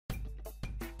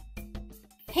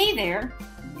Hey there!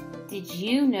 Did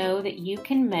you know that you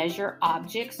can measure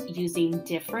objects using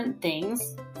different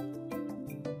things?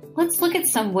 Let's look at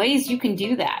some ways you can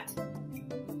do that.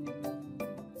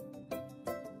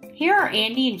 Here are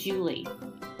Andy and Julie.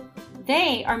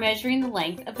 They are measuring the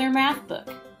length of their math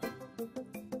book.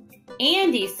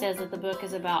 Andy says that the book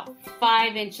is about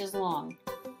 5 inches long.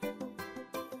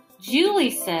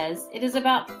 Julie says it is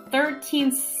about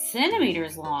 13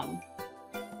 centimeters long.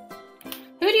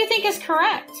 Who do you think is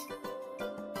correct?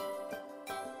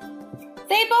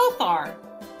 They both are.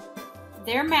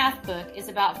 Their math book is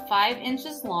about 5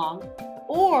 inches long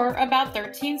or about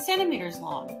 13 centimeters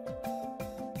long.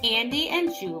 Andy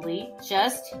and Julie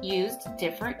just used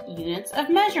different units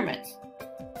of measurement.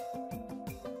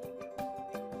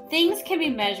 Things can be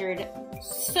measured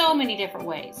so many different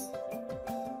ways.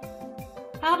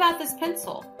 How about this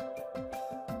pencil?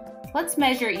 Let's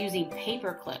measure it using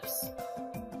paper clips.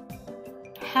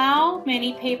 How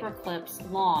many paper clips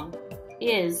long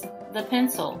is the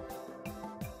pencil?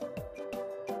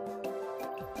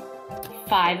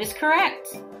 5 is correct.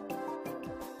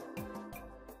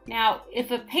 Now,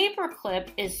 if a paper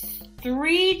clip is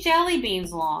 3 jelly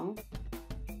beans long,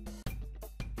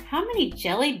 how many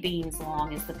jelly beans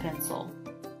long is the pencil?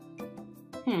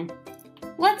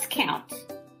 Let's count.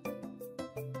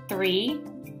 3,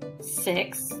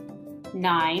 6,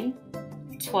 9,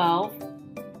 12,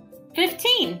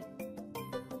 15.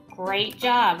 Great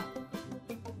job.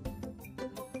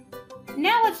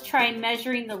 Now let's try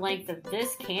measuring the length of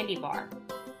this candy bar.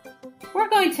 We're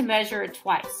going to measure it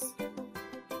twice.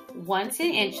 Once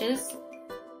in inches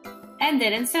and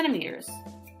then in centimeters.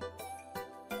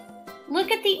 Look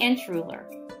at the inch ruler.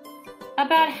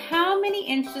 About how many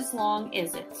inches long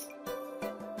is it?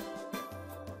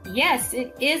 Yes,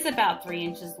 it is about 3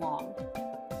 inches long.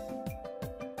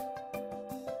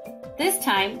 This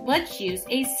time, let's use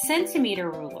a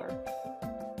centimeter ruler.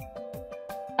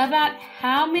 About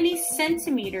how many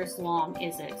centimeters long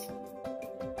is it?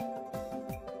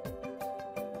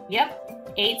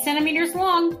 Yep, 8 centimeters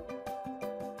long.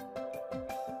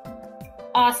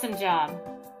 Awesome job.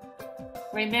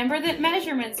 Remember that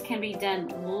measurements can be done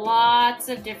lots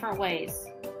of different ways.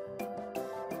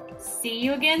 See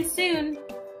you again soon.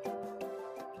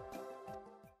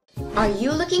 Are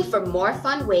you looking for more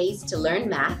fun ways to learn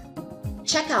math?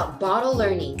 Check out Bottle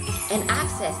Learning and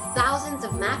access thousands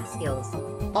of math skills,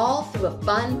 all through a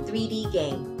fun 3D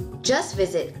game. Just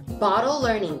visit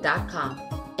BottleLearning.com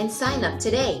and sign up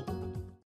today.